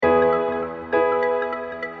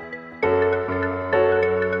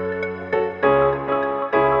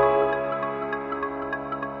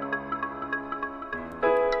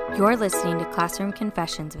You're listening to Classroom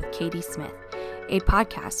Confessions with Katie Smith, a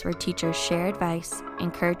podcast where teachers share advice,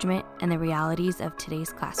 encouragement, and the realities of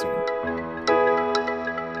today's classroom.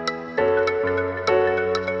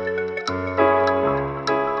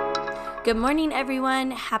 Good morning,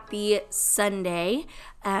 everyone. Happy Sunday.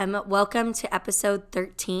 Welcome to episode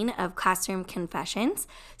 13 of Classroom Confessions.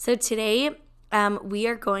 So today, we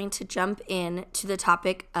are going to jump in to the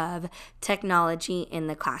topic of technology in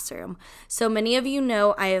the classroom. So many of you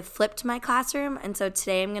know I have flipped my classroom, and so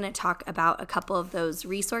today I'm going to talk about a couple of those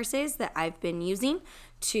resources that I've been using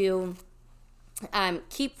to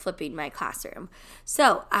keep flipping my classroom.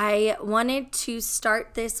 So I wanted to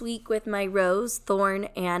start this week with my rose, thorn,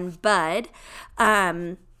 and bud.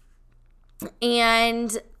 And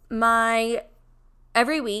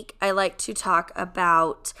every week I like to talk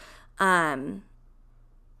about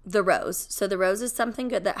the rose. So the rose is something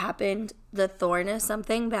good that happened. The thorn is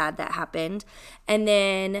something bad that happened. And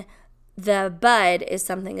then the bud is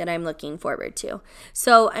something that I'm looking forward to.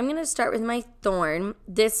 So I'm going to start with my thorn.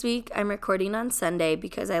 This week I'm recording on Sunday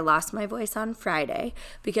because I lost my voice on Friday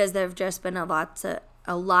because there have just been a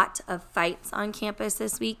lot of fights on campus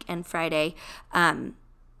this week. And Friday, on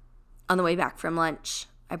the way back from lunch,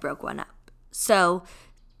 I broke one up. So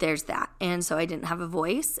there's that. And so I didn't have a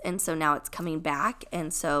voice. And so now it's coming back.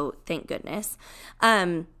 And so thank goodness.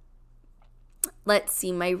 Let's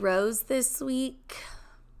see, my rose this week.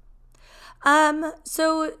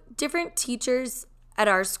 So different teachers at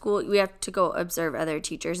our school, we have to go observe other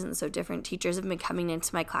teachers. And so different teachers have been coming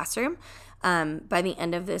into my classroom. By the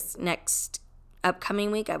end of this next upcoming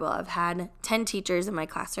week, I will have had 10 teachers in my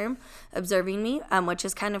classroom observing me, which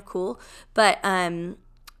is kind of cool. But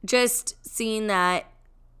just seeing that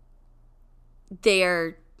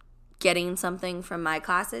they're getting something from my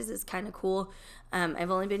classes is kind of cool. I've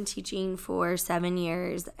only been teaching for 7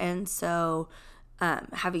 years, and so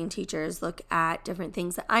having teachers look at different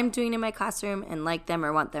things that I'm doing in my classroom and like them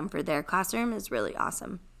or want them for their classroom is really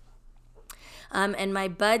awesome. And my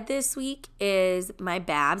bud this week is my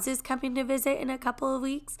Babs is coming to visit in a couple of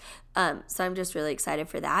weeks. So I'm just really excited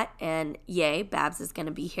for that. And yay, Babs is going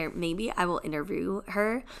to be here. Maybe I will interview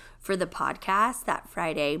her for the podcast that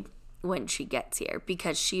Friday when she gets here,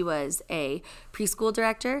 because she was a preschool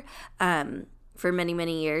director for many,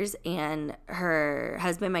 many years, and her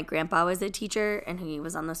husband, my grandpa, was a teacher and he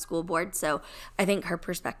was on the school board. So I think her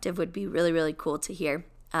perspective would be really, really cool to hear.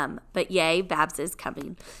 But yay, Babs is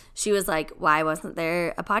coming. She was like, why wasn't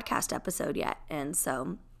there a podcast episode yet? And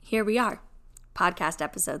so here we are. Podcast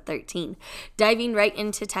episode 13, diving right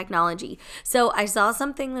into technology. So I saw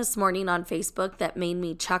something this morning on Facebook that made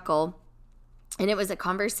me chuckle. And it was a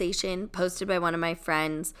conversation posted by one of my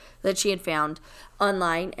friends that she had found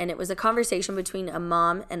online. And it was a conversation between a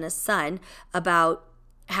mom and a son about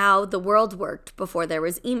how the world worked before there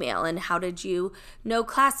was email, and how did you know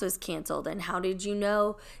class was canceled, and how did you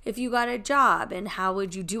know if you got a job, and how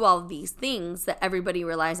would you do all of these things that everybody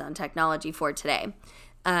relies on technology for today.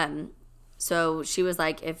 So she was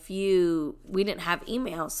like, we didn't have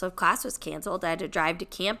email, so if class was canceled, I had to drive to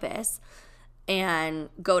campus and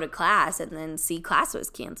go to class and then see class was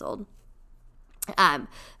canceled.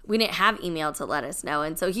 We didn't have email to let us know.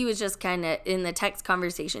 And so he was just kind of, in the text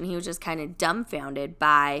conversation, he was just kind of dumbfounded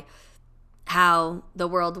by how the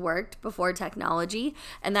world worked before technology.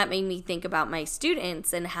 And that made me think about my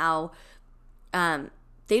students and how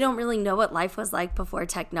they don't really know what life was like before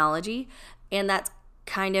technology. And that's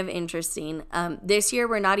kind of interesting. This year,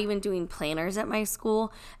 we're not even doing planners at my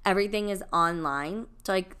school. Everything is online.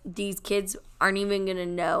 So like these kids aren't even going to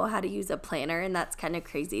know how to use a planner. And that's kind of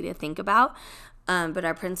crazy to think about. But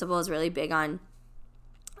our principal is really big on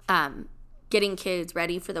getting kids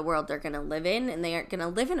ready for the world they're going to live in, and they aren't going to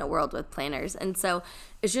live in a world with planners. And so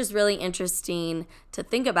it's just really interesting to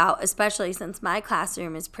think about, especially since my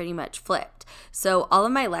classroom is pretty much flipped. So all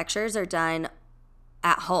of my lectures are done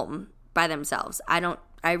at home by themselves.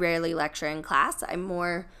 I rarely lecture in class. I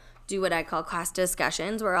more do what I call class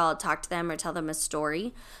discussions, where I'll talk to them or tell them a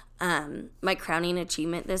story. My crowning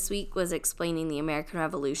achievement this week was explaining the American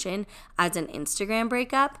Revolution as an Instagram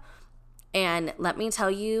breakup. And let me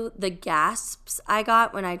tell you, the gasps I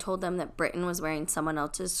got when I told them that Britain was wearing someone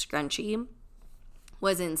else's scrunchie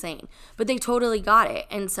was insane. But they totally got it.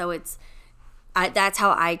 And so that's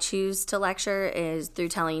how I choose to lecture, is through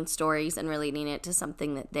telling stories and relating it to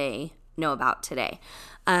something that they know about today.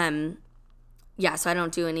 So I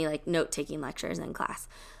don't do any like note-taking lectures in class.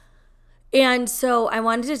 And so I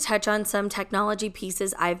wanted to touch on some technology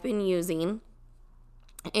pieces I've been using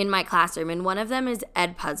in my classroom, and one of them is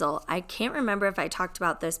Edpuzzle. I can't remember if I talked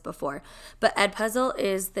about this before, but Edpuzzle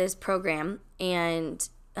is this program, and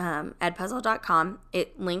edpuzzle.com.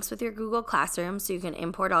 It links with your Google Classroom, so you can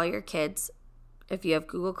import all your kids if you have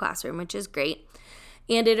Google Classroom, which is great.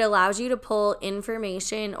 And it allows you to pull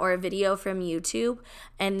information or a video from YouTube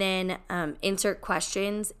and then insert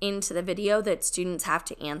questions into the video that students have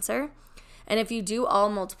to answer. And if you do all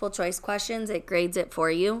multiple choice questions, it grades it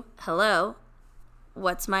for you. Hello.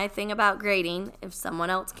 What's my thing about grading? If someone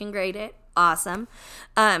else can grade it, awesome.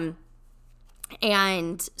 And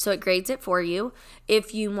so it grades it for you.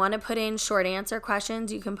 If you want to put in short answer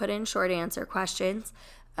questions, you can put in short answer questions,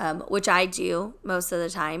 which I do most of the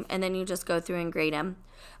time. And then you just go through and grade them.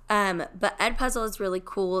 But Edpuzzle is really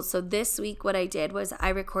cool. So this week what I did was I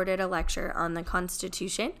recorded a lecture on the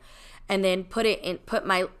Constitution and then put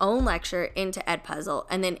my own lecture into Edpuzzle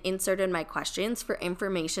and then inserted my questions for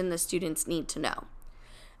information the students need to know.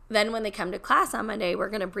 Then when they come to class on Monday, we're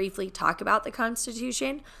going to briefly talk about the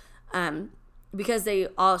Constitution because they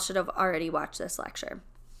all should have already watched this lecture.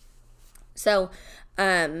 So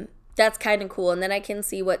that's kind of cool. And then I can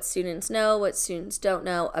see what students know, what students don't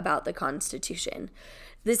know about the Constitution.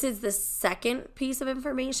 This is the second piece of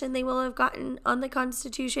information they will have gotten on the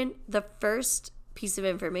Constitution. The first piece of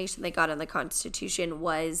information they got on the Constitution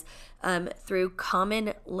was through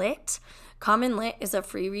Common Lit. Common Lit is a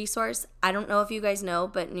free resource. I don't know if you guys know,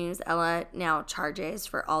 but Newsela now charges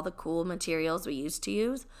for all the cool materials we used to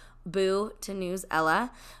use. Boo to Newsela.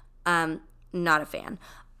 Not a fan.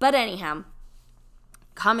 But anyhow,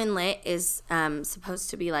 Common Lit is supposed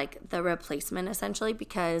to be like the replacement essentially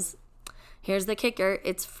because here's the kicker.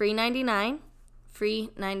 It's free 99. Free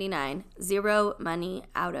 99. Zero money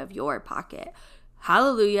out of your pocket.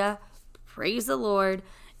 Hallelujah. Praise the Lord.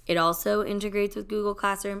 It also integrates with Google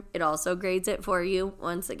Classroom. It also grades it for you.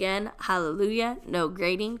 Once again, hallelujah. No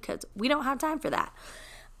grading because we don't have time for that.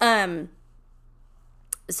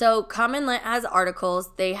 So Common Lit has articles.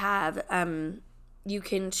 They have, you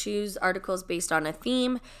can choose articles based on a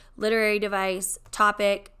theme, literary device,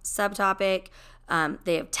 topic, subtopic.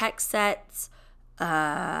 They have text sets.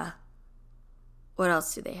 What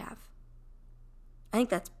else do they have? I think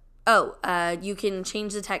that's, you can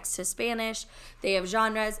change the text to Spanish. They have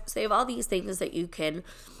genres. So they have all these things that you can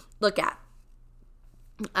look at.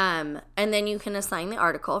 And then you can assign the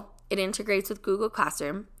article. It integrates with Google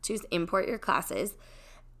Classroom. Choose import your classes.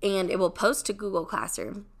 And it will post to Google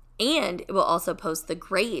Classroom. And it will also post the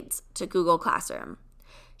grades to Google Classroom.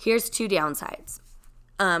 Here's two downsides.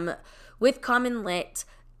 With Common Lit,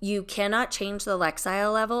 you cannot change the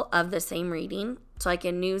Lexile level of the same reading. So like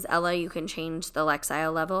in Newsela, you can change the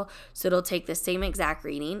Lexile level. So it'll take the same exact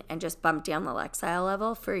reading and just bump down the Lexile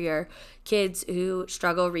level for your kids who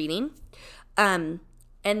struggle reading. And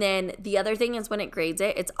then the other thing is when it grades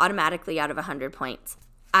it, it's automatically out of 100 points.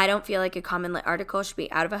 I don't feel like a Common Lit article should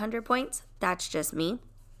be out of 100 points. That's just me.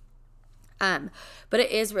 But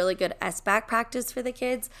it is really good SBAC practice for the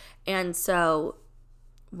kids. And so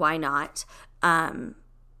why not? And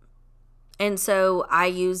so I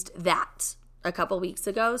used that a couple weeks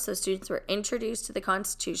ago. So students were introduced to the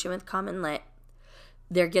Constitution with Common Lit.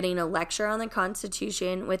 They're getting a lecture on the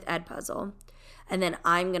Constitution with Edpuzzle. And then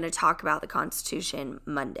I'm going to talk about the Constitution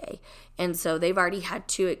Monday. And so they've already had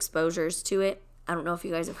 2 exposures to it. I don't know if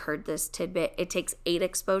you guys have heard this tidbit. It takes 8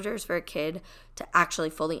 exposures for a kid to actually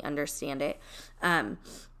fully understand it. So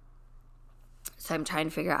I'm trying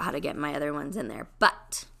to figure out how to get my other ones in there.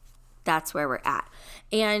 But that's where we're at.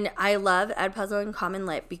 And I love Edpuzzle and Common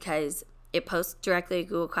Lit because it posts directly to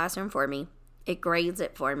Google Classroom for me. It grades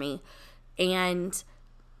it for me. And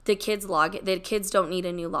the kids don't need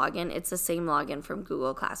a new login. It's the same login from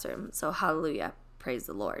Google Classroom. So hallelujah. Praise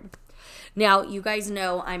the Lord. Now, you guys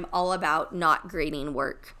know I'm all about not grading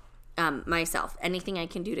work myself. Anything I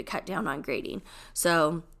can do to cut down on grading.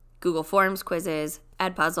 So Google Forms, quizzes,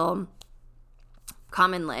 Edpuzzle,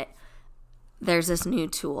 Common Lit. There's this new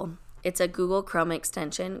tool. It's a Google Chrome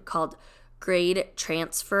extension called Grade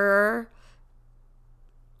Transferer.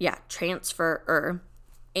 Yeah, Transferer.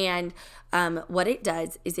 And what it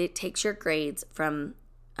does is it takes your grades from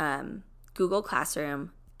Google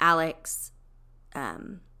Classroom, Alex,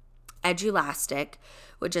 Edulastic,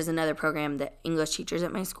 which is another program that English teachers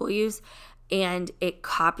at my school use, and it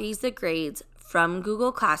copies the grades from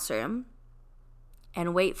Google Classroom,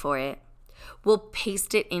 and wait for it, we'll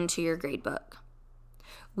paste it into your gradebook.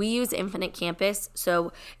 We use Infinite Campus,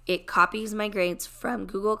 so it copies my grades from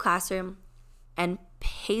Google Classroom and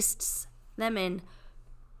pastes them in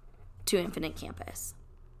to Infinite Campus.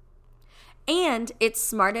 And it's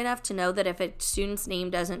smart enough to know that if a student's name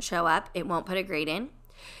doesn't show up, it won't put a grade in.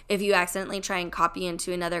 If you accidentally try and copy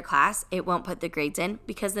into another class, it won't put the grades in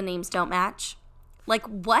because the names don't match. Like,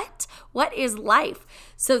 what? What is life?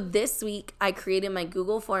 So this week, I created my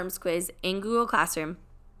Google Forms quiz in Google Classroom,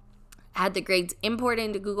 had the grades imported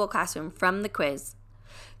into Google Classroom from the quiz,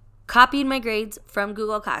 copied my grades from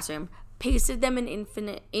Google Classroom, pasted them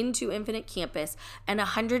into Infinite Campus, and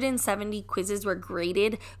 170 quizzes were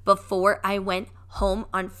graded before I went home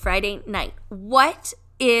on Friday night. What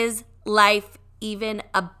is life even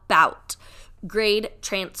about? Grade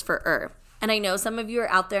transfer. And I know some of you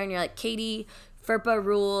are out there and you're like, Katie, FERPA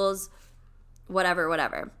rules,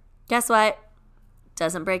 whatever. Guess what?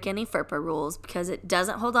 Doesn't break any FERPA rules because it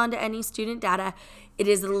doesn't hold on to any student data. It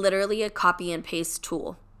is literally a copy and paste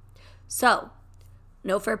tool. So,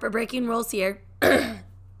 no FERPA breaking rules here.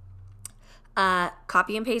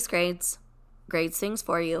 Copy and paste grades things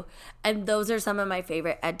for you. And those are some of my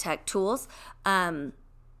favorite ed tech tools.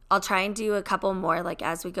 I'll try and do a couple more like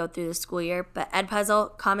as we go through the school year. But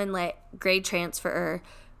Edpuzzle, Common Lit, Grade Transfer,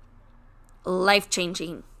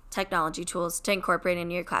 life-changing technology tools to incorporate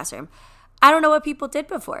into your classroom. I don't know what people did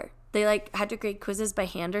before. They had to grade quizzes by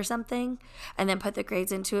hand or something and then put the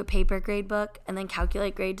grades into a paper grade book and then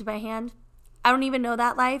calculate grades by hand. I don't even know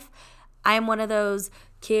that life. I am one of those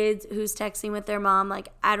kids who's texting with their mom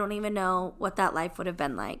I don't even know what that life would have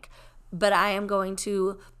been like. But I am going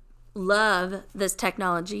to love this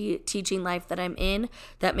technology teaching life that I'm in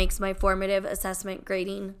that makes my formative assessment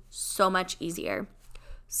grading so much easier.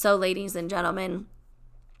 So, ladies and gentlemen,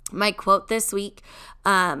 my quote this week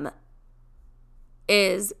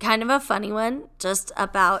is kind of a funny one, just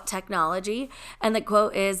about technology. And the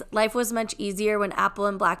quote is, "Life was much easier when Apple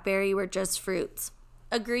and BlackBerry were just fruits."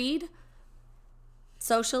 Agreed?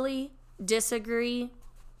 Socially, disagree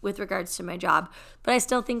with regards to my job, but I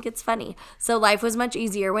still think it's funny. So life was much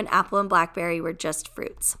easier when Apple and BlackBerry were just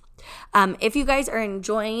fruits. If you guys are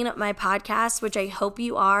enjoying my podcast, which I hope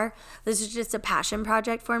you are, this is just a passion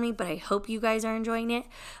project for me, but I hope you guys are enjoying it.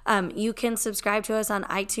 You can subscribe to us on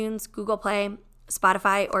iTunes, Google Play,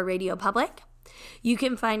 Spotify, or Radio Public. You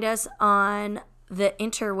can find us on the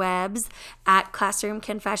interwebs at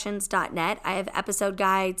classroomconfessions.net. I have episode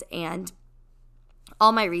guides and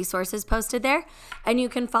all my resources posted there. And you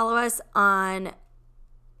can follow us on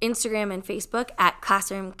Instagram and Facebook at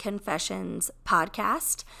Classroom Confessions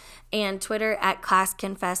Podcast and Twitter at Class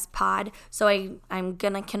Confess Pod. So I'm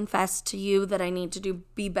going to confess to you that I need to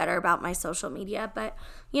be better about my social media, but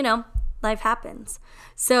life happens.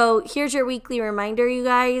 So here's your weekly reminder, you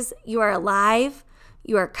guys. You are alive.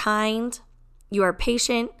 You are kind. You are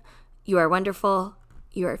patient. You are wonderful.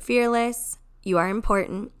 You are fearless. You are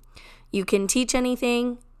important. You can teach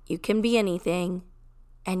anything. You can be anything.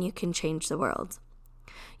 And you can change the world.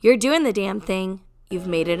 You're doing the damn thing. You've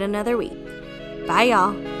made it another week. Bye,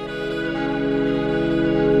 y'all.